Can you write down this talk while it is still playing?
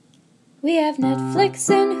We have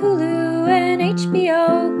Netflix and Hulu and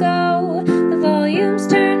HBO Go. The volume's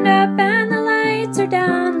turned up and the lights are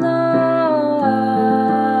down low.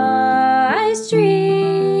 I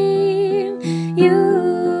stream,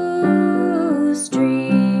 you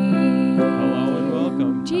stream. Hello and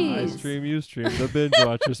welcome to I Jeez. Stream, You Stream, the Binge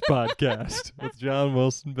Watchers podcast with John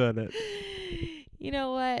Wilson Bennett. You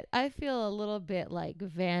know what? I feel a little bit like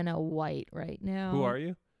Vanna White right now. Who are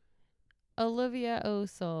you? Olivia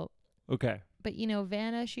O'Soul. Okay. But, you know,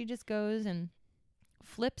 Vanna, she just goes and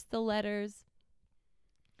flips the letters,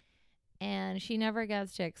 and she never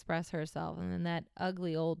gets to express herself. And then that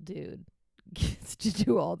ugly old dude gets to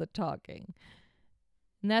do all the talking.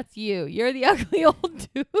 And that's you. You're the ugly old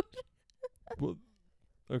dude. Well,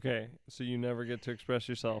 okay, so you never get to express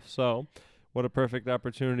yourself. So, what a perfect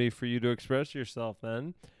opportunity for you to express yourself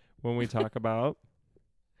then when we talk about...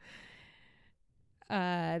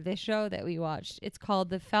 The show that we watched. It's called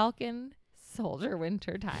The Falcon Soldier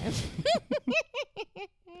Winter Time.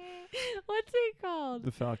 What's it called?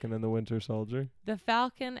 The Falcon and the Winter Soldier. The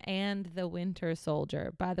Falcon and the Winter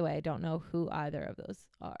Soldier. By the way, I don't know who either of those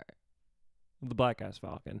are. The Black Guy's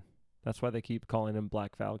Falcon. That's why they keep calling him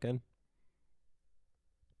Black Falcon.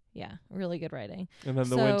 Yeah, really good writing. And then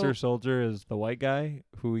the Winter Soldier is the white guy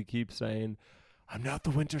who we keep saying, I'm not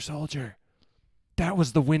the Winter Soldier. That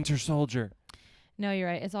was the Winter Soldier. No, you're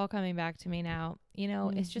right. It's all coming back to me now. You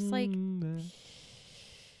know, it's just like,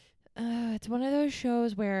 it's one of those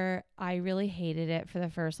shows where I really hated it for the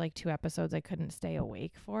first like 2 episodes. I couldn't stay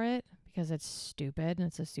awake for it because it's stupid and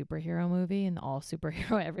it's a superhero movie and all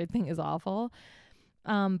superhero, everything is awful.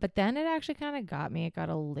 But then it actually kind of got me. It got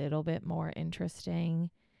a little bit more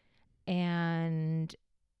interesting. And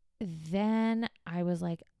then I was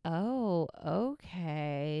like, oh,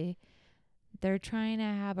 okay. They're trying to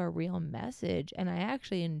have a real message, and I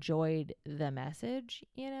actually enjoyed the message,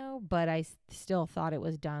 you know, but I still thought it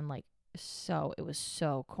was done like it was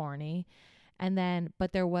so corny. And then,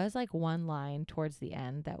 but there was like one line towards the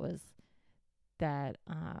end that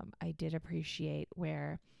I did appreciate,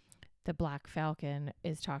 where the Black Falcon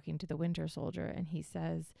is talking to the Winter Soldier, and he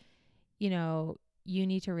says, you know, you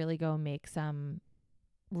need to really go make some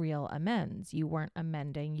real amends. You weren't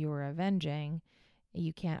amending, you were avenging.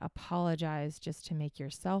 You can't apologize just to make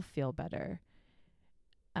yourself feel better.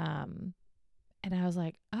 And I was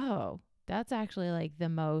like, oh, that's actually like that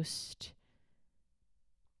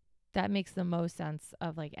makes the most sense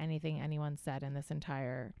of like anything anyone said in this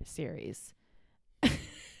entire series.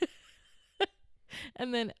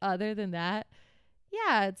 And then other than that,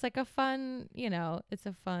 yeah, it's like a fun, you know, it's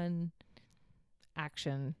a fun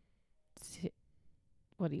action.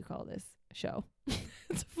 What do you call this show?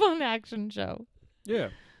 It's a fun action show. Yeah.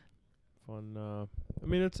 Fun. I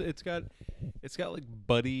mean, it's got like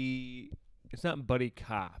buddy. It's not buddy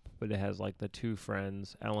cop, but it has like the two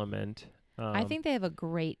friends element. I think they have a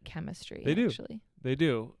great chemistry. They actually. They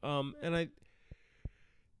do. And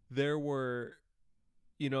there were,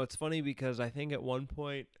 you know, it's funny because I think at one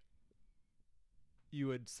point you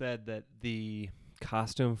had said that the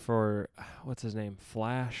costume for, what's his name?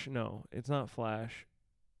 Flash? No, it's not Flash.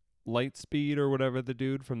 Lightspeed or whatever, the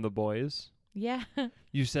dude from The Boys. Yeah.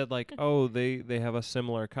 You said like, oh, they have a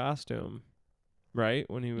similar costume, right?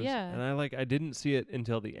 When he was, yeah. And I didn't see it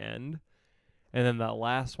until the end, and then that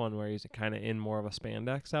last one where he's kind of in more of a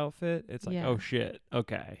spandex outfit. It's like, oh shit,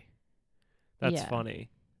 okay, that's funny.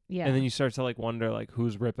 Yeah. And then you start to like wonder like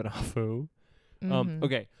who's ripping off who. Mm-hmm.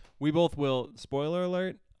 Okay, we both will. Spoiler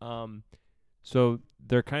alert. So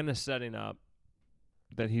they're kind of setting up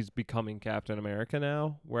that he's becoming Captain America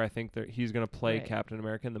now, where I think that he's gonna play Captain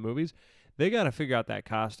America in the movies. They got to figure out that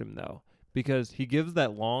costume, though, because he gives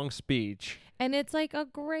that long speech. And it's like a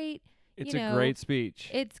great... It's a great speech.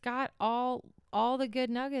 It's got all the good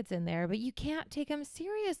nuggets in there, but you can't take him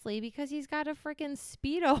seriously because he's got a freaking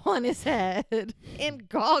Speedo on his head and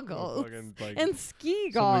goggles and ski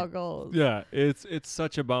goggles. Yeah, it's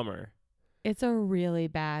such a bummer. It's a really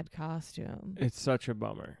bad costume. It's such a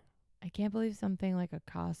bummer. I can't believe something like a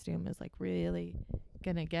costume is like really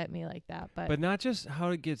gonna get me like that. But not just how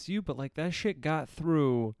it gets you, but like that shit got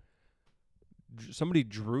through. Somebody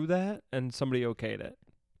drew that and somebody okayed it.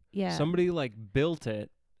 Yeah. Somebody like built it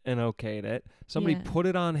and okayed it. Somebody put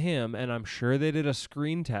it on him, and I'm sure they did a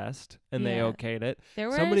screen test and they okayed it. There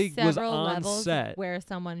were somebody several was on levels set where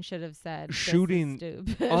someone should have said shooting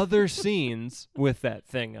other scenes with that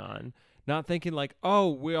thing on. Not thinking like, oh,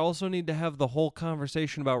 we also need to have the whole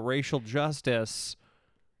conversation about racial justice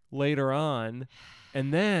later on.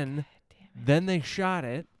 And then they shot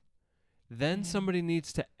it. Then somebody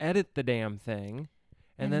needs to edit the damn thing.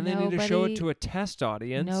 And then they need to show it to a test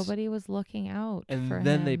audience. Nobody was looking out for him. And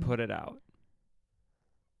then they put it out.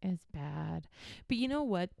 It's bad. But you know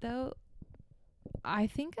what, though? I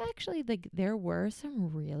think actually like there were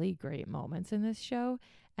some really great moments in this show.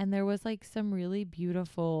 And there was like some really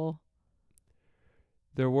beautiful...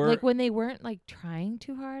 There were... Like when they weren't like trying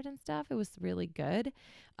too hard and stuff, it was really good.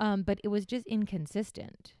 But it was just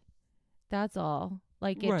inconsistent. That's all.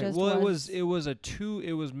 Like it just was... it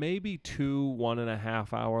was maybe 2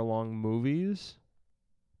 1.5 hour long movies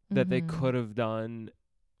that they could have done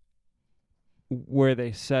where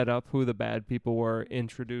they set up who the bad people were,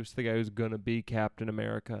 introduce the guy who's going to be Captain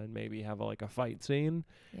America, and maybe have a fight scene.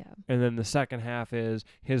 Yeah. And then the second half is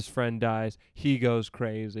his friend dies, he goes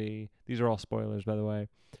crazy. These are all spoilers, by the way.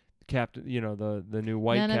 Captain, the new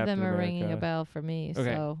white Captain America. None of them are ringing a bell for me.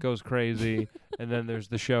 Okay, so goes crazy, and then there's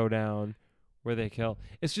the showdown where they kill.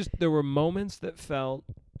 It's just there were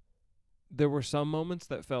some moments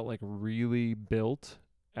that felt like really built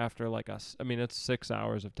after it's 6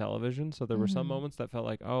 hours of television, so there were some moments that felt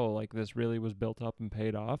like, oh, like this really was built up and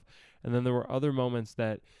paid off. And then there were other moments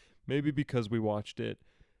that maybe because we watched it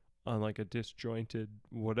on like a disjointed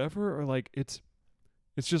whatever, or like it's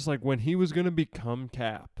just like when he was going to become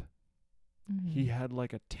Cap, he had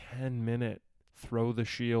like a 10-minute throw the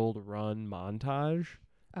shield run montage.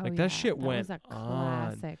 Oh, like that shit went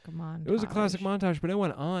on. Montage. It was a classic montage, but it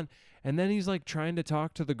went on. And then he's like trying to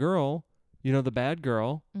talk to the girl, the bad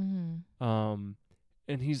girl. And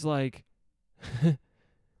he's like,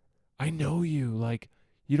 I know you. Like,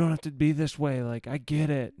 you don't have to be this way. Like, I get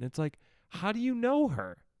it. And it's like, how do you know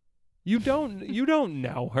her? You don't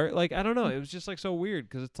know her. Like, I don't know. It was just like so weird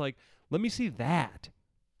because it's like, let me see that.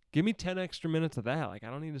 Give me 10 extra minutes of that. Like, I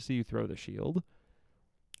don't need to see you throw the shield.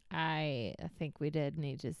 I think we did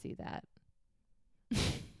need to see that.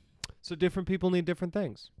 So different people need different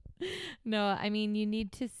things. No, I mean, you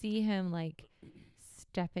need to see him like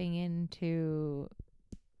stepping into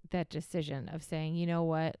that decision of saying, you know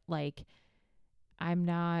what, like, I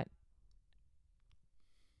don't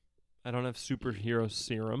have superhero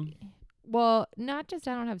serum. Well, not just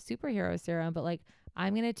I don't have superhero serum, but like,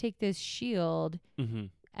 I'm going to take this shield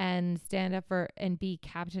and stand up for and be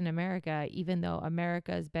Captain America, even though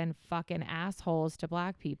America's been fucking assholes to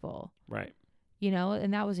black people. Right.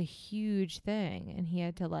 And that was a huge thing. And he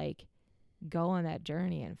had to like go on that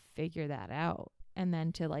journey and figure that out. And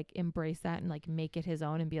then to like embrace that and like make it his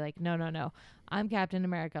own and be like, no, I'm Captain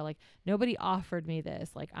America. Like nobody offered me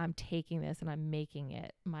this. Like I'm taking this and I'm making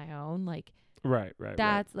it my own. Like, right.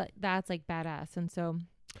 That's like badass. And so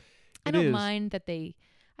I don't mind that they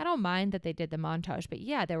did the montage, but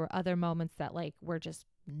yeah, there were other moments that like were just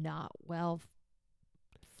not well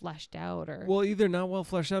fleshed out, or either not well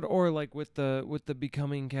fleshed out or like with the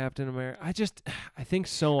becoming Captain America. I think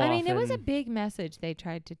so often. I mean, it was a big message they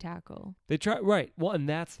tried to tackle. Right. Well, and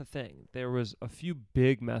that's the thing. There was a few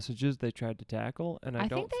big messages they tried to tackle, and I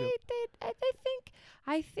think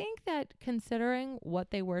that considering what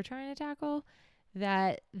they were trying to tackle,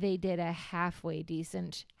 that they did a halfway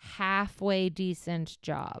decent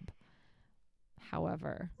job.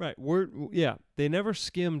 However, right, they never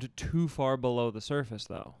skimmed too far below the surface,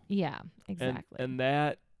 though. Yeah, exactly.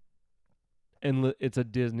 And it's a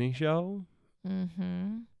Disney show.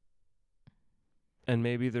 And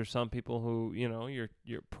maybe there's some people who,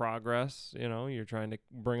 your progress, you're trying to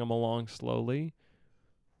bring them along slowly,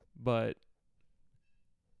 but.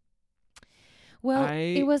 Well,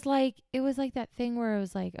 it was like that thing where it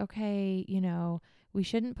was like, okay, we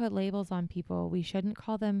shouldn't put labels on people. We shouldn't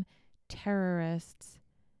call them terrorists,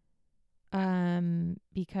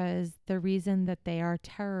 because the reason that they are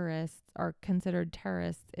terrorists or considered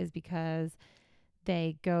terrorists is because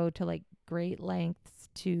they go to like great lengths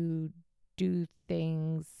to do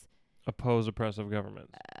things, oppose oppressive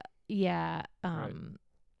governments. Right.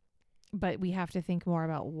 But we have to think more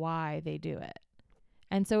about why they do it.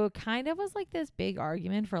 And so it kind of was like this big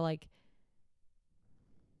argument for like,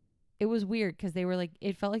 it was weird because they were like,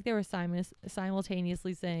 it felt like they were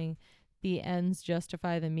simultaneously saying the ends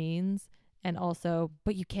justify the means, and also,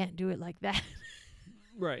 but you can't do it like that.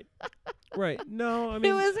 Right. No, I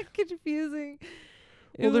mean, it was confusing.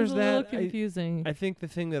 Well, it was a little confusing. I think the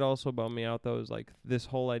thing that also bummed me out though is like this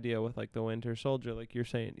whole idea with like the Winter Soldier. Like you're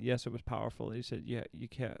saying, yes, it was powerful. He said, yeah, you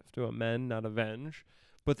have to amend, not avenge.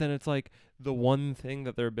 But then it's like the one thing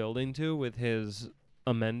that they're building to with his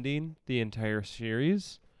amending the entire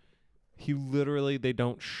series, they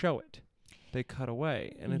don't show it. They cut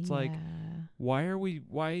away. And it's like, why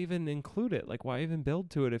even include it? Like, why even build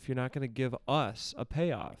to it if you're not going to give us a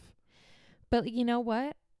payoff? But you know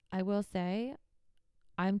what? I will say,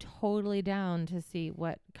 I'm totally down to see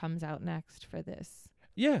what comes out next for this.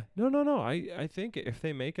 Yeah, no. I think if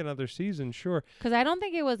they make another season, sure. Because I don't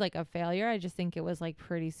think it was like a failure. I just think it was like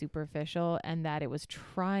pretty superficial, and that it was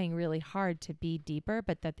trying really hard to be deeper,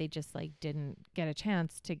 but that they just like didn't get a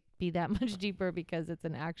chance to be that much deeper because it's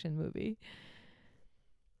an action movie.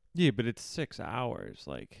 Yeah, but it's 6 hours.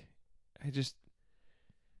 Like, I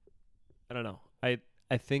don't know.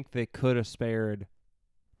 I think they could have spared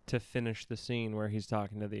to finish the scene where he's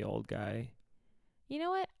talking to the old guy. You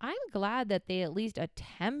know what? I'm glad that they at least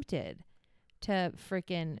attempted to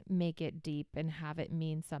freaking make it deep and have it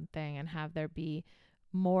mean something and have there be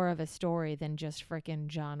more of a story than just freaking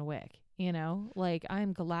John Wick. You know, like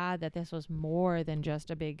I'm glad that this was more than just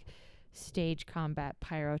a big stage combat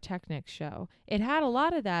pyrotechnics show. It had a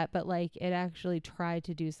lot of that, but like it actually tried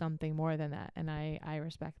to do something more than that, and I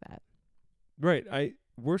respect that. Right.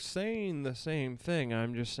 We're saying the same thing.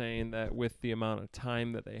 I'm just saying that with the amount of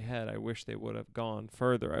time that they had, I wish they would have gone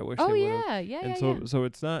further. I wish Oh they would have. yeah, yeah, And yeah, so yeah. so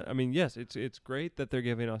it's not, I mean, yes, it's great that they're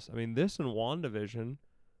giving us, I mean, this and WandaVision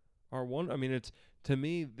are one, I mean, it's, to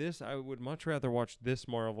me, this, I would much rather watch this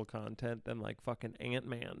Marvel content than like fucking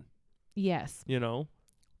Ant-Man, Yes. you know?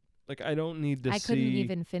 Like, I don't need to I see. couldn't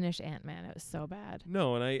even finish Ant-Man. It was so bad.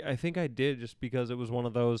 No, and I think I did just because it was one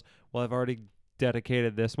of those, well, I've already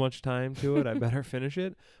dedicated this much time to it, I better finish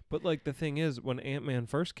it. But like the thing is, when Ant-Man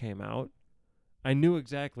first came out, I knew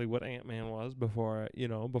exactly what Ant-Man was before,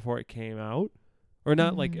 before it came out. Or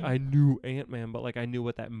not like I knew Ant-Man, but like I knew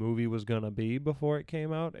what that movie was going to be before it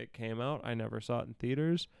came out. It came out, I never saw it in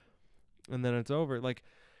theaters. And then it's over. Like,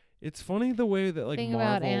 it's funny the way that like Thing Marvel.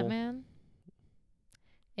 about Ant-Man,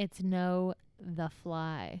 it's no The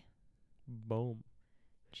Fly. Boom.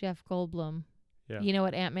 Jeff Goldblum. Yeah. You know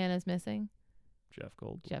what Ant-Man is missing? Jeff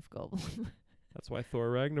Goldblum. Jeff Goldblum. That's why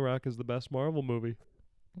Thor Ragnarok is the best Marvel movie.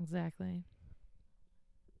 Exactly.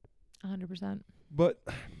 100%. But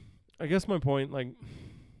I guess my point, like,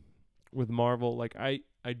 with Marvel, like, I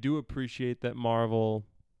do appreciate that Marvel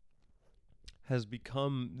has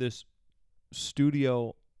become this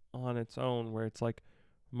studio on its own where it's like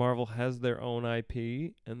Marvel has their own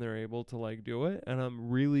IP and they're able to, like, do it. And I'm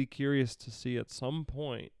really curious to see at some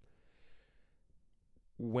point,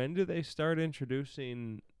 when do they start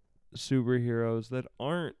introducing superheroes that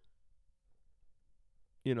aren't,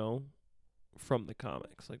 from the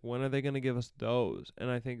comics? Like, when are they going to give us those?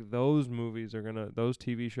 And I think those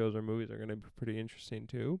TV shows or movies are going to be pretty interesting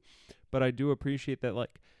too. But I do appreciate that,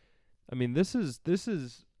 like, I mean, this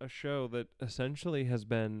is a show that essentially has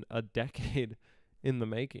been a decade in the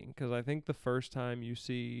making. Because I think the first time you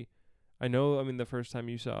saw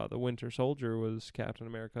The Winter Soldier was Captain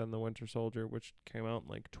America and the Winter Soldier, which came out in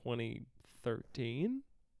like 2013,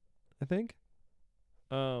 I think.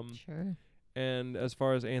 Sure. And as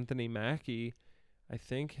far as Anthony Mackie, I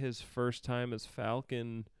think his first time as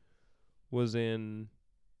Falcon was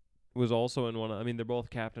also in one. I mean, they're both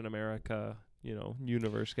Captain America,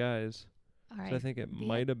 universe guys. All right. So I think it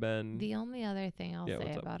might have been. The only other thing I'll say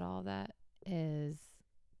what's up? about all that is,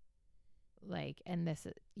 like, and this,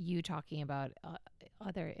 you talking about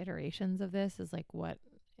other iterations of this is like what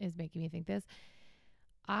is making me think this.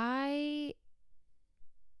 As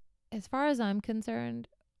far as I'm concerned,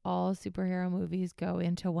 all superhero movies go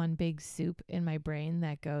into one big soup in my brain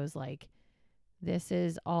that goes like, this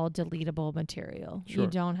is all deletable material. Sure. You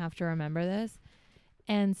don't have to remember this.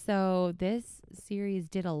 And so this series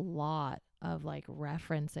did a lot of like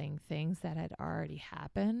referencing things that had already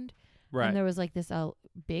happened. Right. And there was like this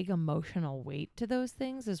big emotional weight to those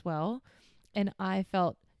things as well. And I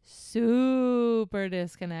felt super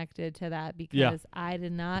disconnected to that because I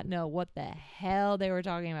did not know what the hell they were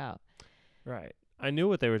talking about. Right. I knew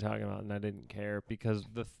what they were talking about and I didn't care because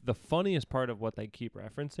the funniest part of what they keep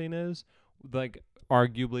referencing is like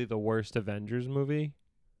arguably the worst Avengers movie.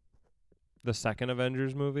 The second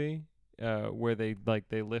Avengers movie, where they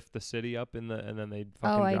lift the city up and then they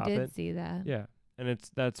fucking drop it. I did see that. Yeah. And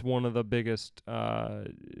that's one of the biggest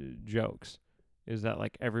jokes is that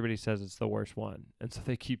like everybody says it's the worst one. And so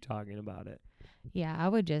they keep talking about it. Yeah, I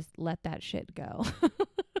would just let that shit go.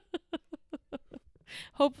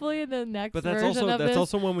 Hopefully in the next version of this,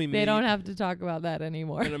 also when we meet, they don't have to talk about that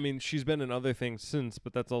anymore. And I mean, she's been in other things since,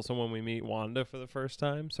 but that's also when we meet Wanda for the first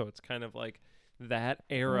time. So it's kind of like that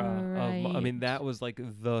era of, I mean, that was like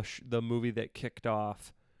the movie that kicked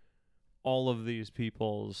off all of these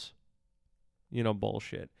people's,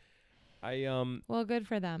 bullshit. Well, good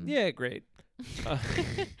for them. Yeah, great.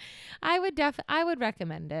 I would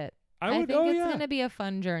recommend it. I think it's going to be a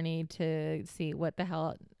fun journey to see what the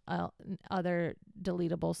hell other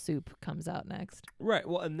deletable soup comes out next. Right.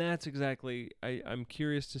 Well, and that's exactly, I'm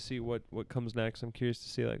curious to see what comes next. I'm curious to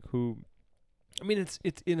see like who I mean,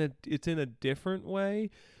 it's in a different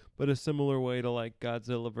way, but a similar way to like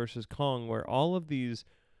Godzilla versus Kong, where all of these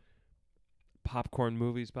popcorn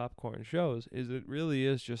movies, popcorn shows, it really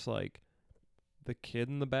is just like the kid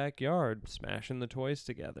in the backyard smashing the toys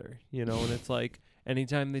together, and it's like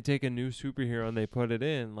anytime they take a new superhero and they put it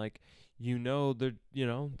in, like, there's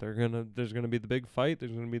gonna be the big fight,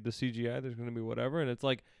 there's gonna be the CGI, there's gonna be whatever, and it's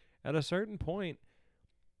like at a certain point,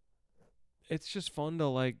 it's just fun to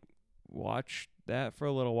like watch that for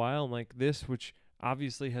a little while, and like this, which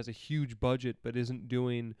obviously has a huge budget but isn't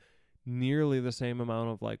doing nearly the same amount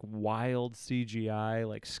of like wild CGI,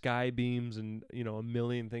 like sky beams and a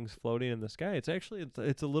million things floating in the sky. It's actually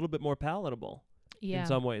it's a little bit more palatable in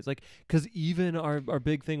some ways. Like, because even our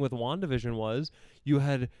big thing with WandaVision was you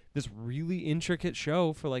had this really intricate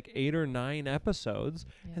show for like 8 or 9 episodes,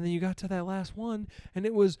 and then you got to that last one, and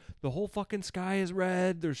it was the whole fucking sky is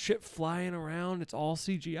red. There's shit flying around. It's all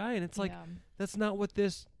CGI, and it's like that's not what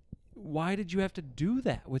this. Why did you have to do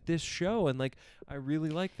that with this show? And like, I really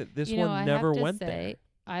like that this one never went there.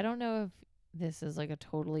 I don't know if this is like a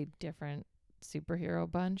totally different superhero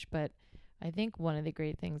bunch, but I think one of the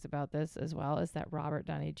great things about this as well is that Robert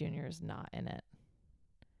Downey Jr. is not in it.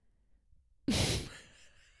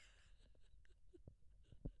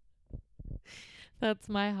 That's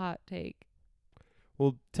my hot take.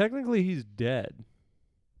 Well, technically he's dead.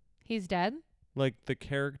 He's dead? Like the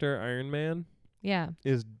character Iron Man? Yeah.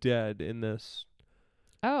 Is dead in this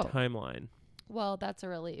timeline. Well, that's a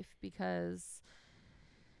relief, because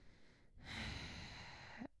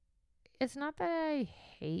it's not that I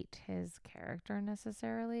hate his character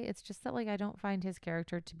necessarily. It's just that like I don't find his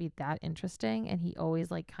character to be that interesting, and he always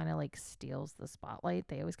like kind of like steals the spotlight.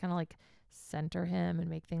 They always kind of like center him and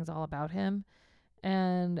make things all about him.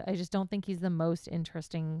 And I just don't think he's the most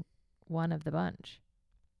interesting one of the bunch.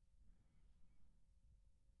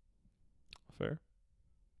 Fair.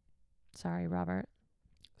 Sorry, Robert.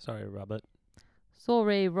 Sorry, Robert.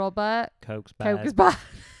 Sorry, Robert. Coke's bad. Coke is bad.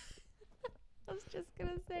 I was just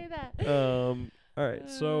gonna say that. All right.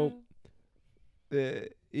 So,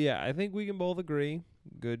 yeah, I think we can both agree.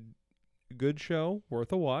 Good show,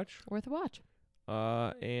 worth a watch. Worth a watch.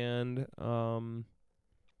 And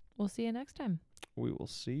we'll see you next time. We will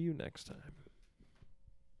see you next time.